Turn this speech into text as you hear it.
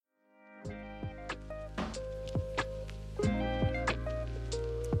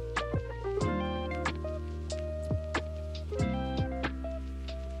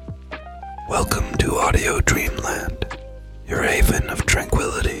audio dreamland, your haven of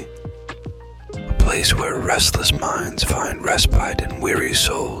tranquility, a place where restless minds find respite and weary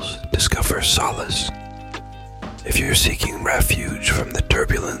souls discover solace. If you're seeking refuge from the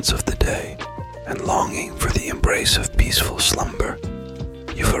turbulence of the day and longing for the embrace of peaceful slumber,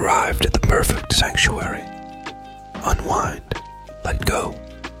 you've arrived at the perfect sanctuary. Unwind, let go,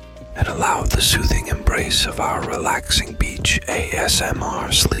 and allow the soothing embrace of our relaxing beach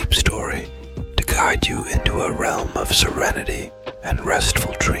ASMR sleep story to guide you into a realm of serenity and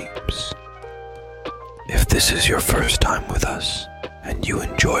restful dreams. If this is your first time with us and you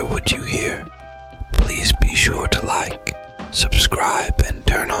enjoy what you hear, please be sure to like, subscribe, and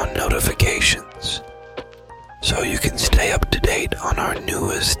turn on notifications so you can stay up to date on our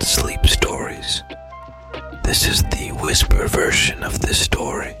newest sleep stories. This is the whisper version of this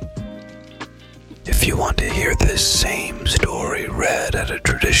story. If you want to hear this same story read at a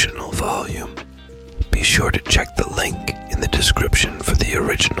traditional volume, be sure to check the link in the description for the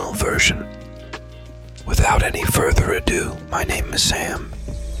original version. Without any further ado, my name is Sam,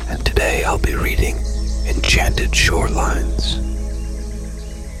 and today I'll be reading Enchanted Shorelines.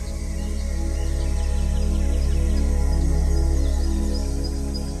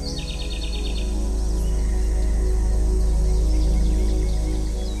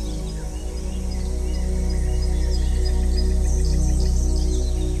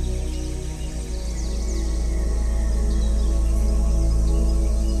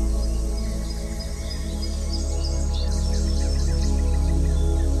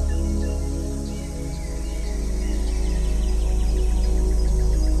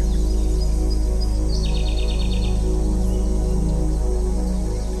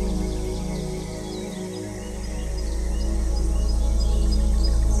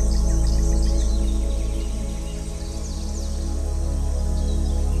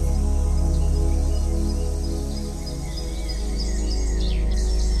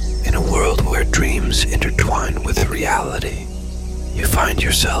 Dreams intertwine with reality, you find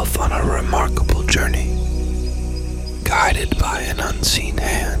yourself on a remarkable journey. Guided by an unseen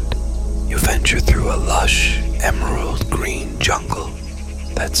hand, you venture through a lush, emerald green jungle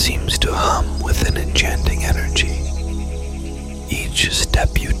that seems to hum with an enchanting energy. Each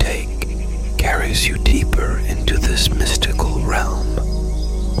step you take carries you deeper into this mystical realm,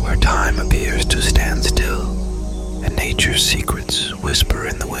 where time appears to stand still and nature's secrets whisper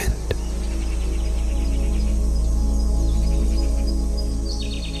in the wind.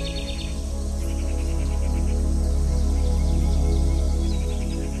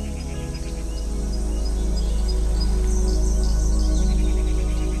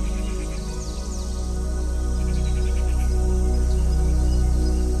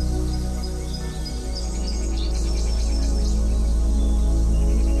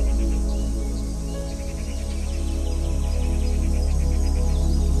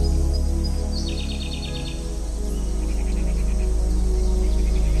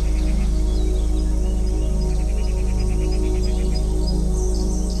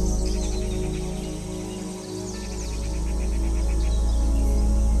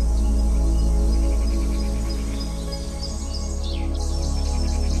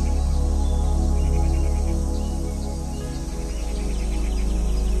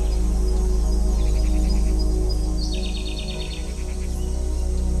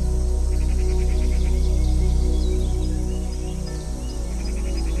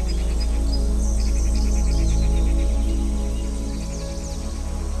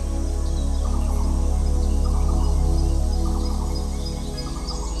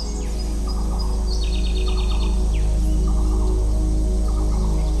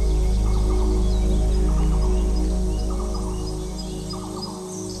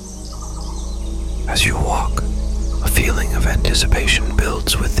 As you walk, a feeling of anticipation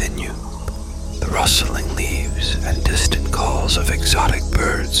builds within you. The rustling leaves and distant calls of exotic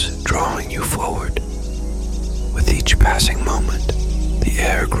birds drawing you forward. With each passing moment, the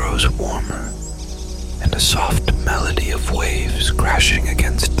air grows warmer, and a soft melody of waves crashing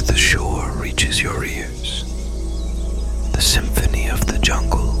against the shore reaches your ears. The symphony of the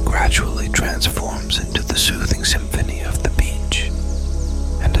jungle gradually transforms into the soothing symphony of the beach,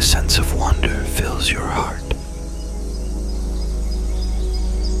 and a sense of wonder fills your heart.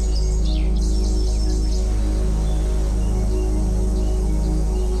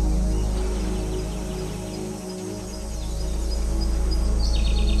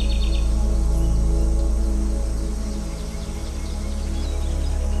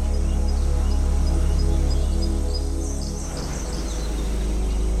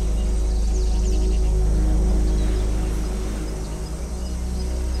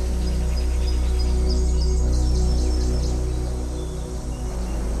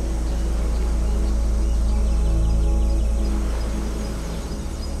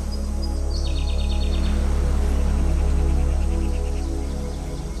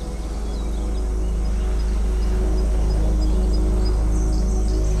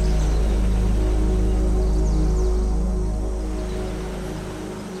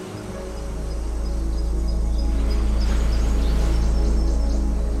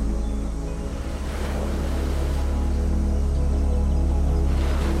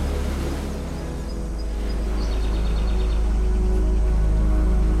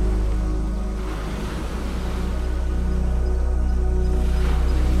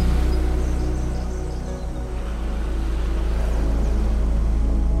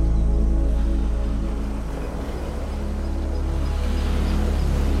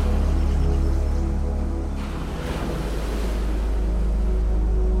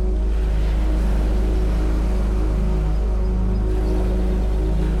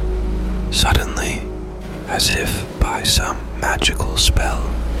 Suddenly, as if by some magical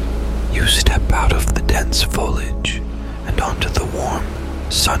spell, you step out of the dense foliage and onto the warm,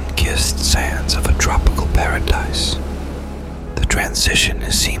 sun-kissed sands of a tropical paradise. The transition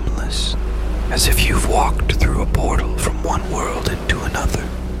is seamless, as if you've walked through a portal from one world into another.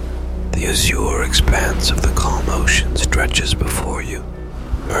 The azure expanse of the calm ocean stretches before you,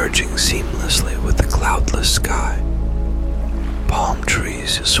 merging seamlessly with the cloudless sky. Palm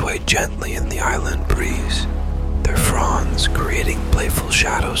trees sway gently in the island breeze, their fronds creating playful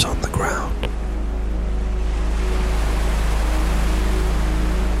shadows on the ground.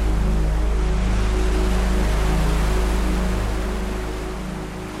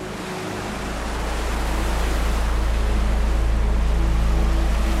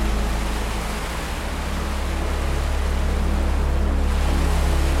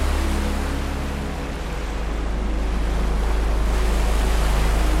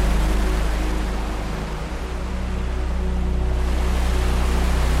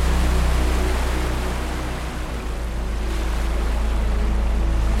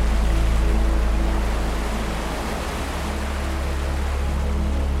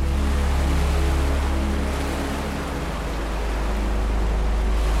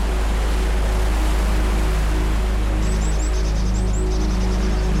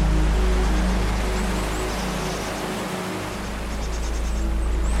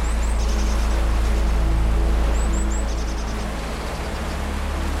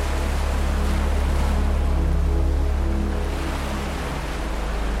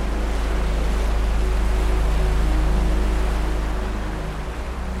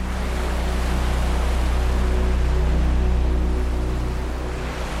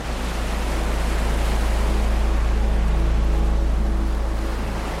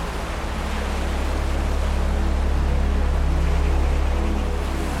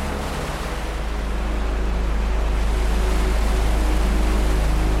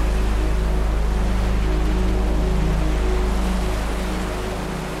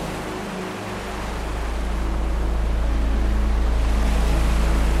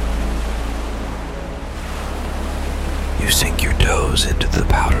 Sink your toes into the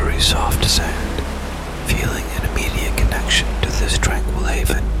powdery soft sand, feeling an immediate connection to this tranquil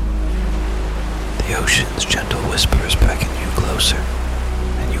haven. The ocean's gentle whispers beckon you closer,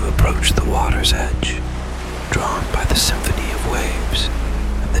 and you approach the water's edge, drawn by the symphony of waves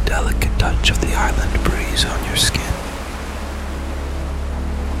and the delicate touch of the island breeze on your skin.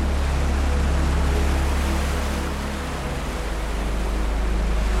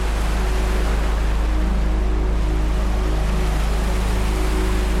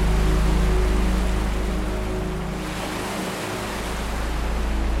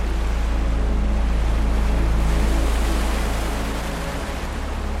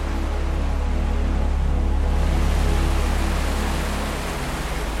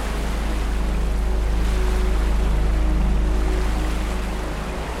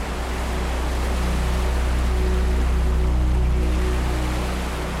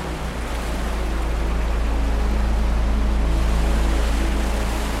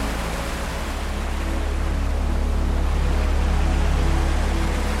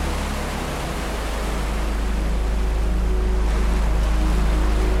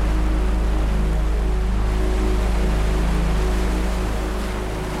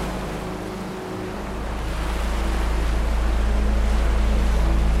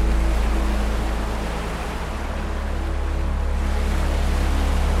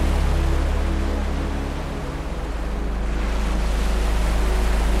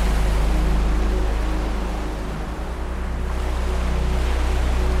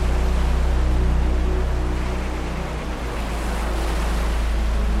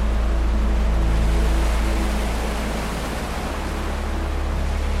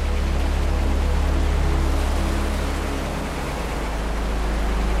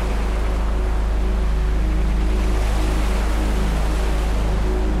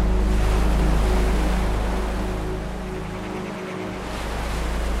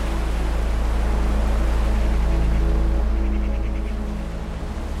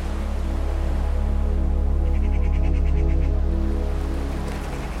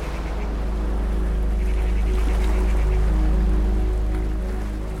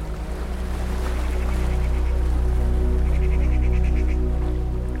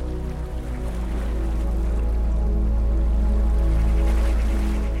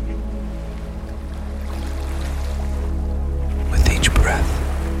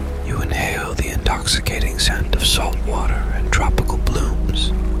 intoxicating scent of salt water and tropical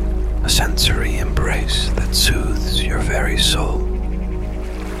blooms, a sensory embrace that soothes your very soul.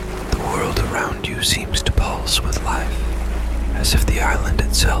 The world around you seems to pulse with life, as if the island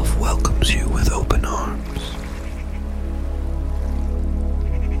itself welcomes you with open arms.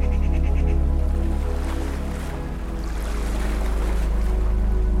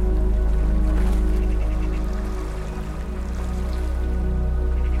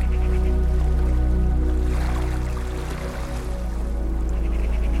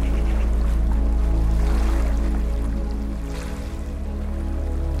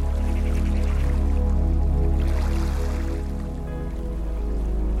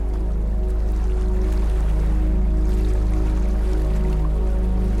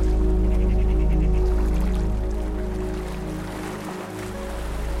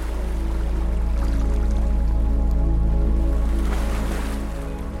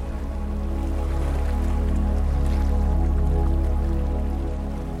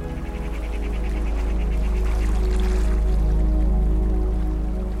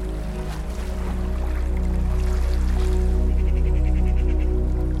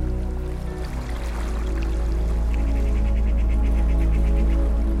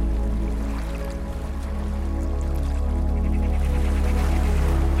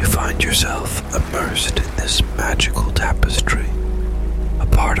 Find yourself immersed in this magical tapestry, a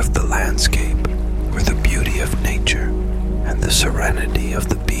part of the landscape where the beauty of nature and the serenity of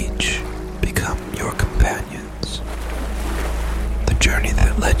the beach become your companions. The journey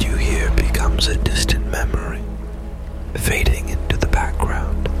that led you here becomes a distant memory, fading into the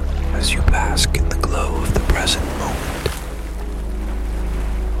background as you bask in the glow of the present moment.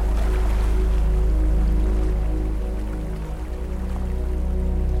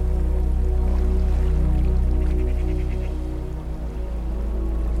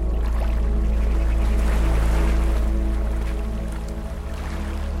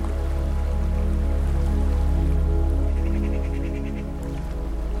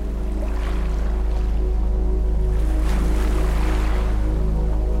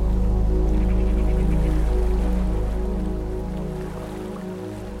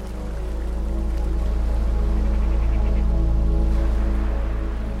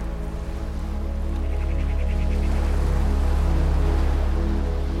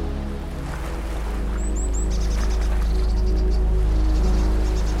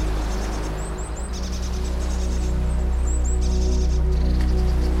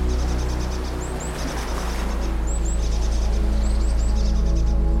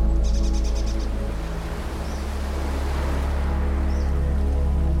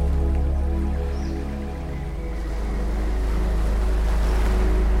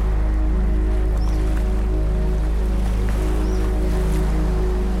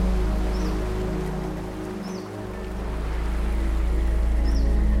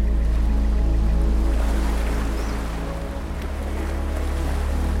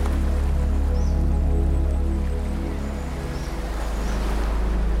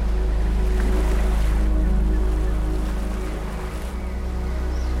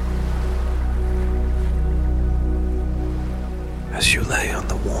 As you lay on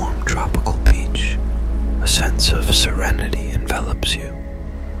the warm tropical beach, a sense of serenity envelops you.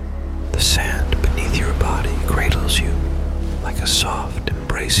 The sand beneath your body cradles you like a soft,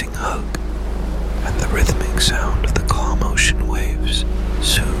 embracing hug, and the rhythmic sound of the calm ocean waves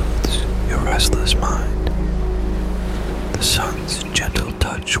soothes your restless mind. The sun's gentle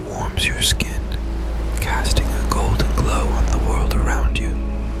touch warms your skin, casting a golden glow on the world around you.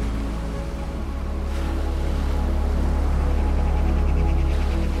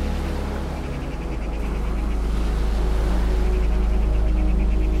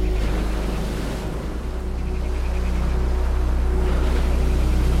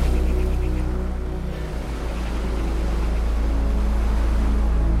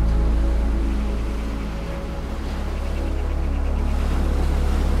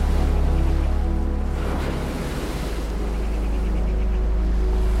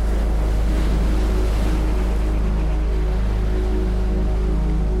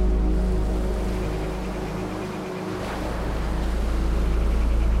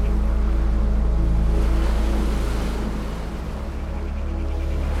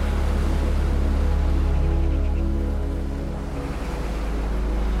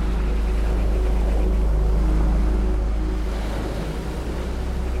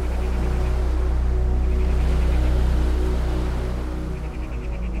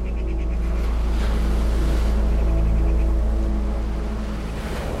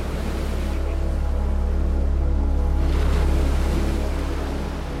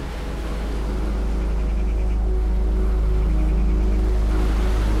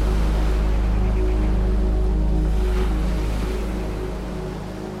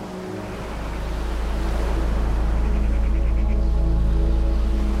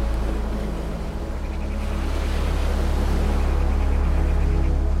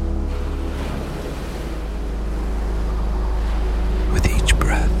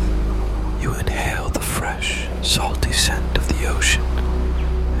 salty scent of the ocean,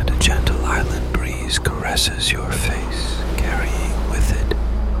 and a gentle island breeze caresses your face, carrying with it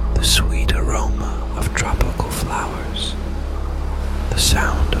the sweet aroma of tropical flowers. The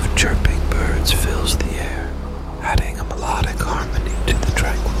sound of chirping birds fills the air, adding a melodic harmony to the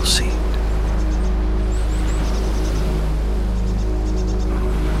tranquil scene.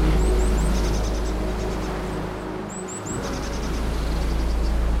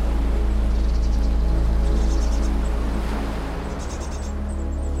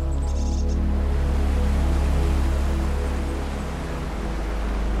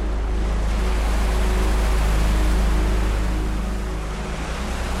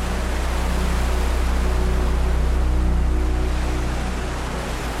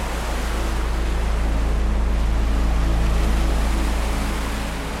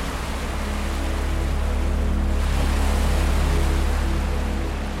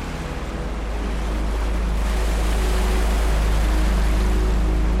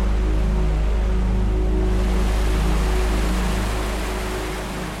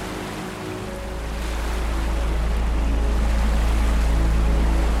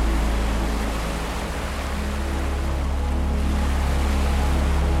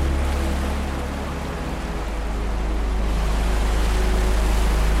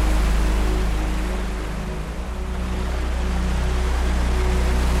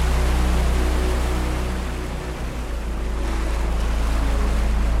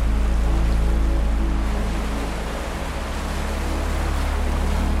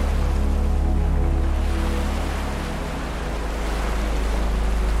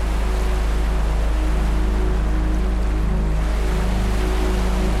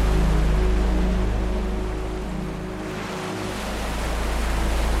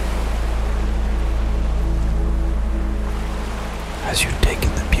 As you take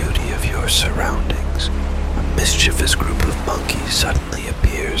in the beauty of your surroundings, a mischievous group of monkeys suddenly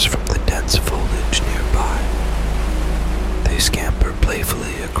appears from the dense foliage nearby. They scamper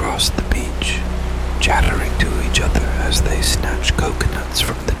playfully across the beach, chattering to each other as they snatch coconuts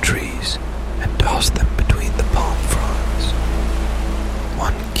from the trees and toss them between the palm fronds.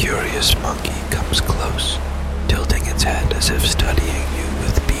 One curious monkey comes close, tilting its head as if studying you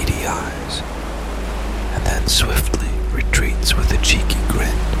with beady eyes, and then swiftly retreats with a cheeky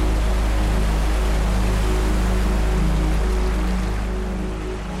grin.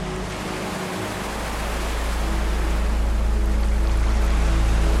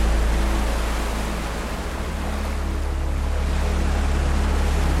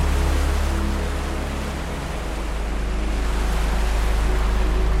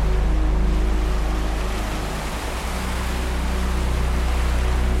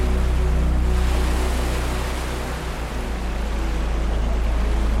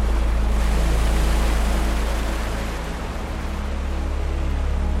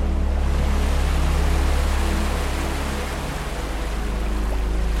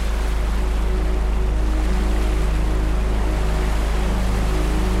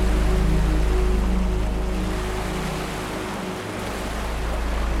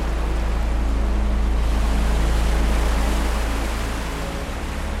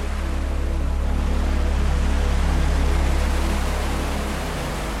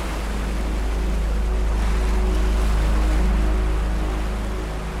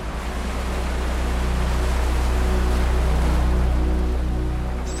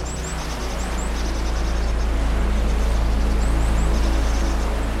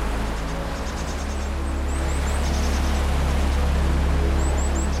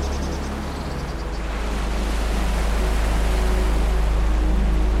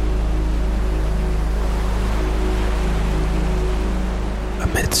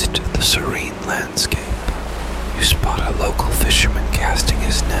 Amidst the serene landscape, you spot a local fisherman casting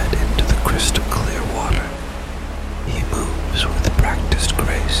his net into the crystal clear water. He moves with practiced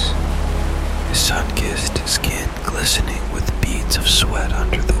grace, his sun-kissed skin glistening with beads of sweat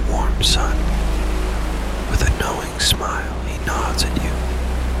under the warm sun. With a knowing smile, he nods at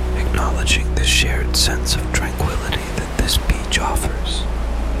you, acknowledging the shared sense of tranquility that this beach offers.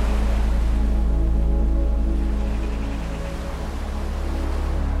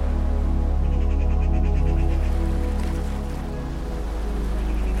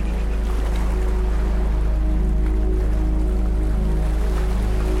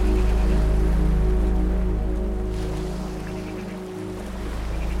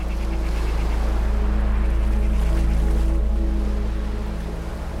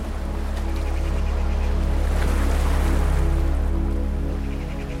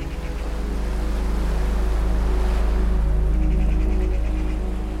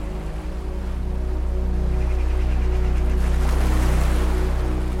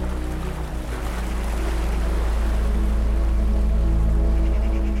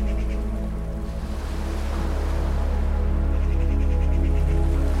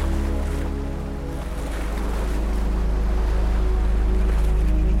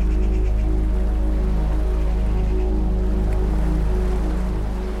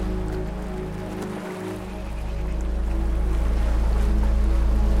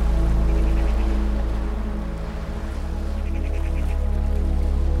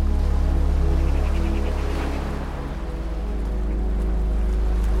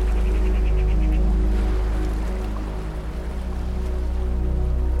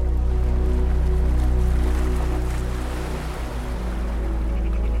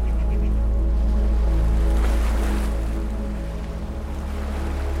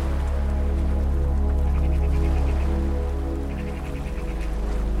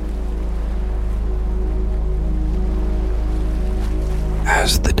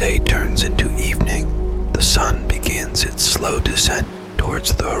 As the day turns into evening, the sun begins its slow descent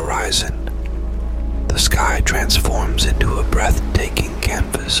towards the horizon. The sky transforms into a breathtaking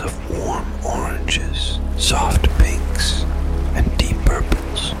canvas of warm oranges, soft pinks, and deep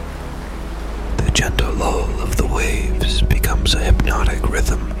purples. The gentle lull of the waves becomes a hypnotic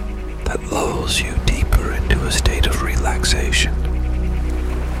rhythm that lulls you deeper into a state of relaxation.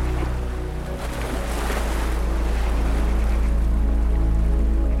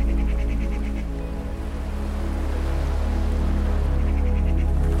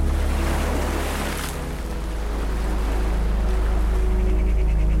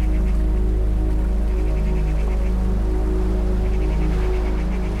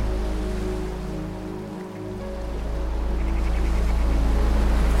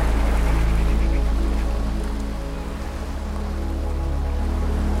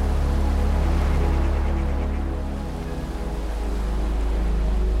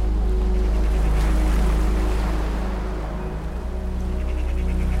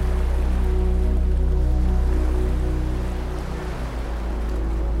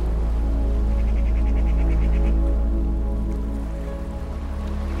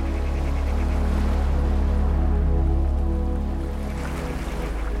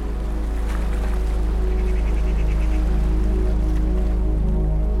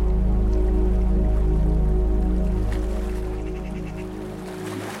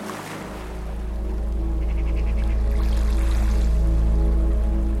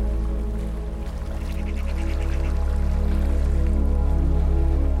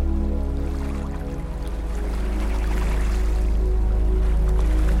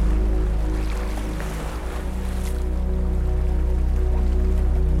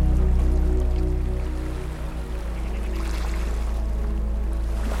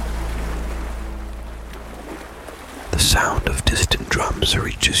 The sound of distant drums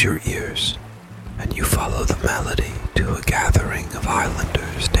reaches your ears, and you follow the melody to a gathering of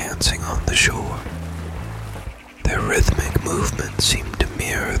islanders dancing on the shore. Their rhythmic movements seem to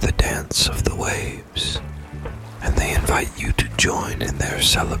mirror the dance of the waves, and they invite you to join in their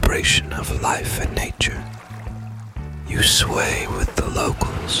celebration of life and nature. You sway with the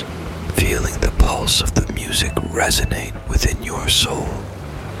locals, feeling the pulse of the music resonate within your soul.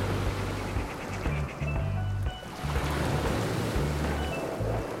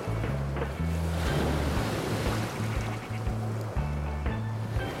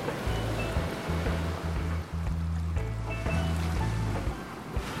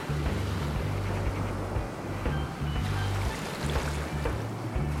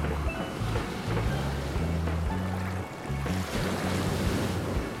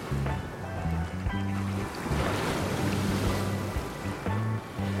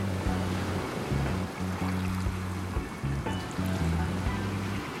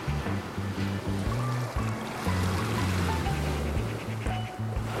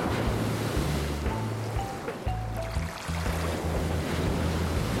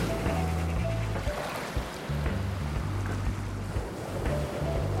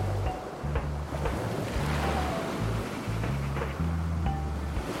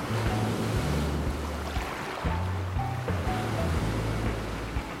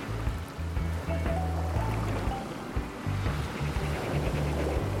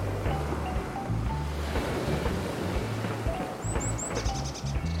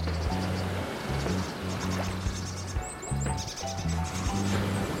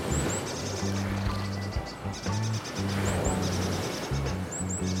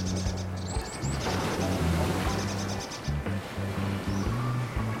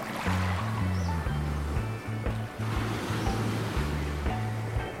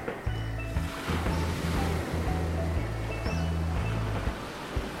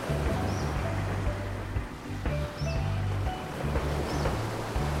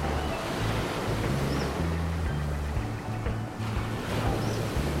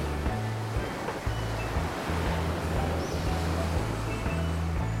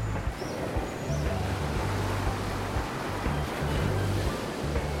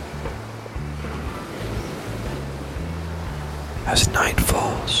 As night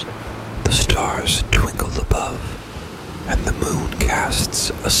falls, the stars twinkle above, and the moon casts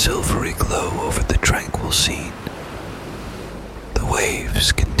a silvery glow over the tranquil scene. The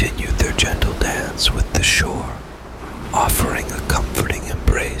waves continue their gentle dance with the shore, offering a comforting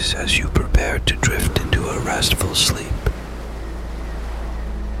embrace as you prepare to drift into a restful sleep.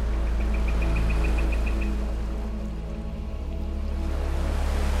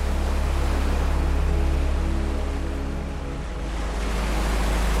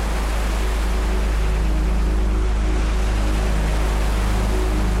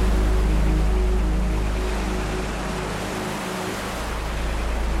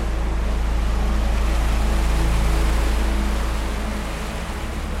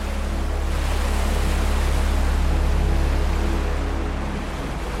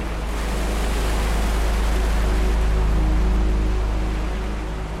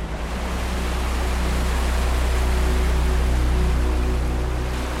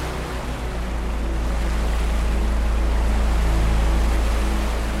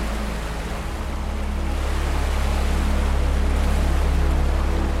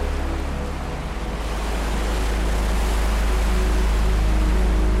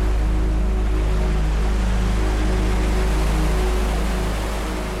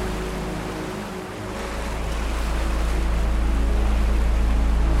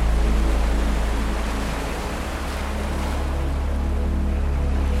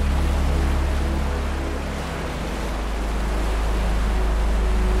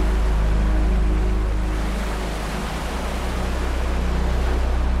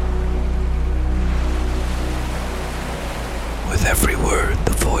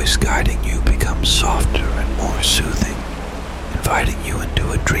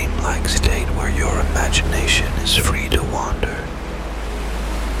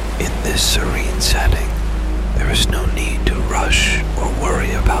 serene setting, there is no need to rush or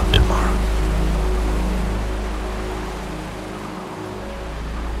worry about tomorrow.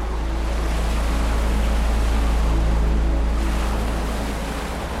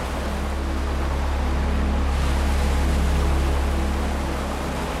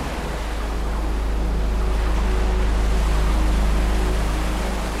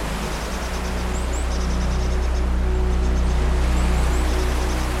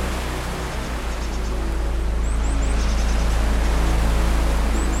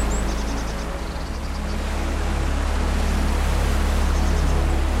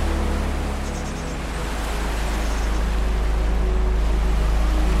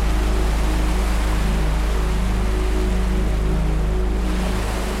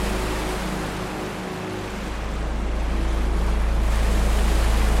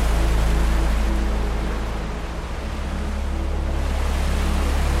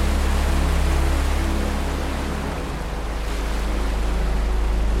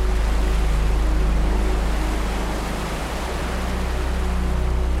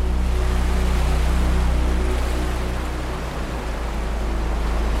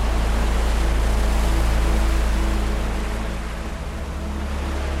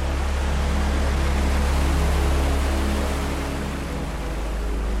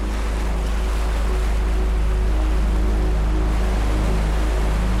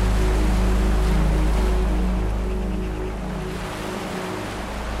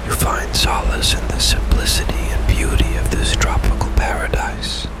 Find solace in the simplicity and beauty of this tropical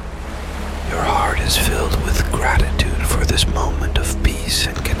paradise. Your heart is filled with gratitude for this moment of peace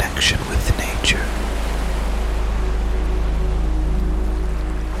and connection with nature.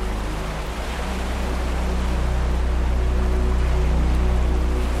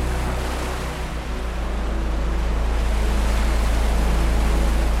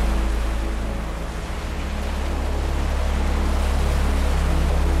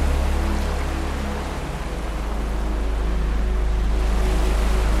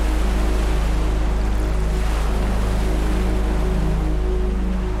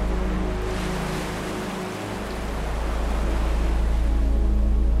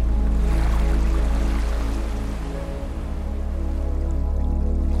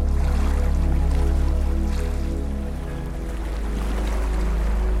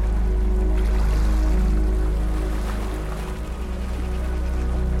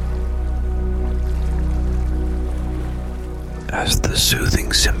 As the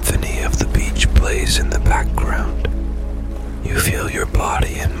soothing symphony of the beach plays in the background, you feel your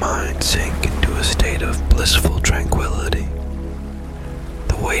body and mind sink into a state of blissful tranquility.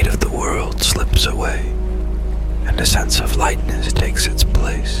 The weight of the world slips away, and a sense of lightness takes its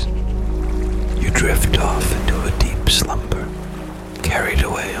place. You drift off into a deep slumber, carried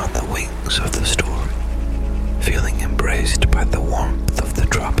away on the wings of the story, feeling embraced by the warmth of the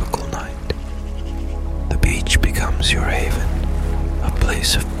tropical night. The beach becomes your haven, a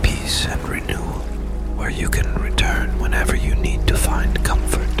place of peace and renewal, where you can return whenever you need to find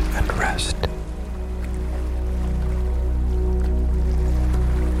comfort and rest.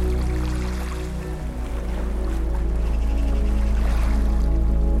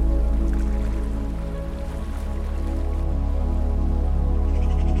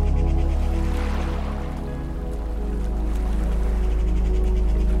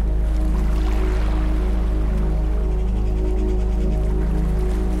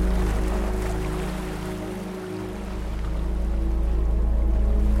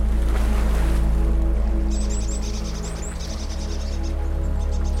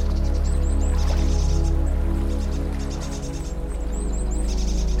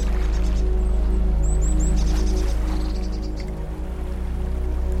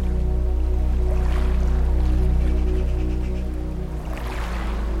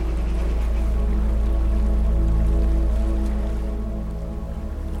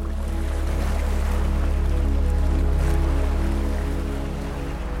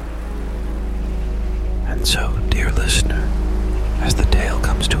 And so, dear listener, as the tale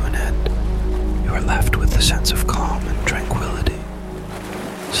comes to an end, you are left with a sense of calm and tranquility.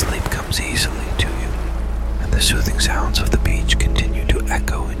 Sleep comes easily to you, and the soothing sounds of the beach continue to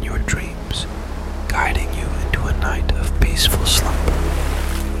echo in your dreams, guiding you into a night of peaceful slumber.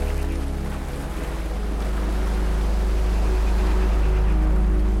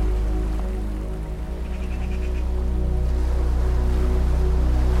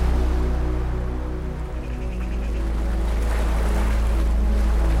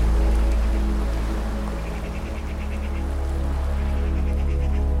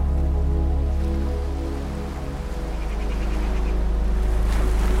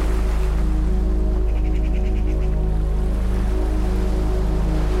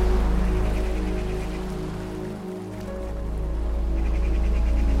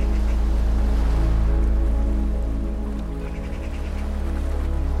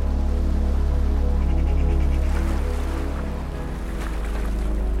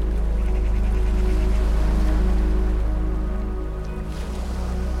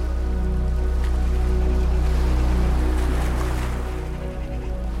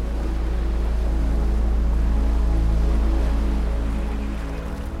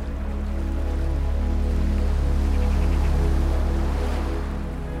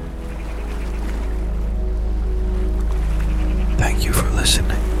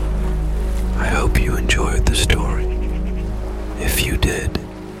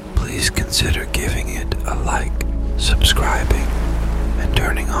 consider giving it a like, subscribing, and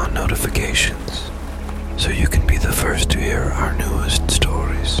turning on notifications so you can be the first to hear our newest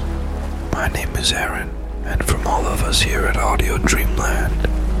stories. My name is Aaron, and from all of us here at Audio Dreamland,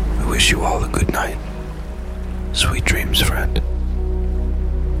 we wish you all a good night. Sweet dreams, friend.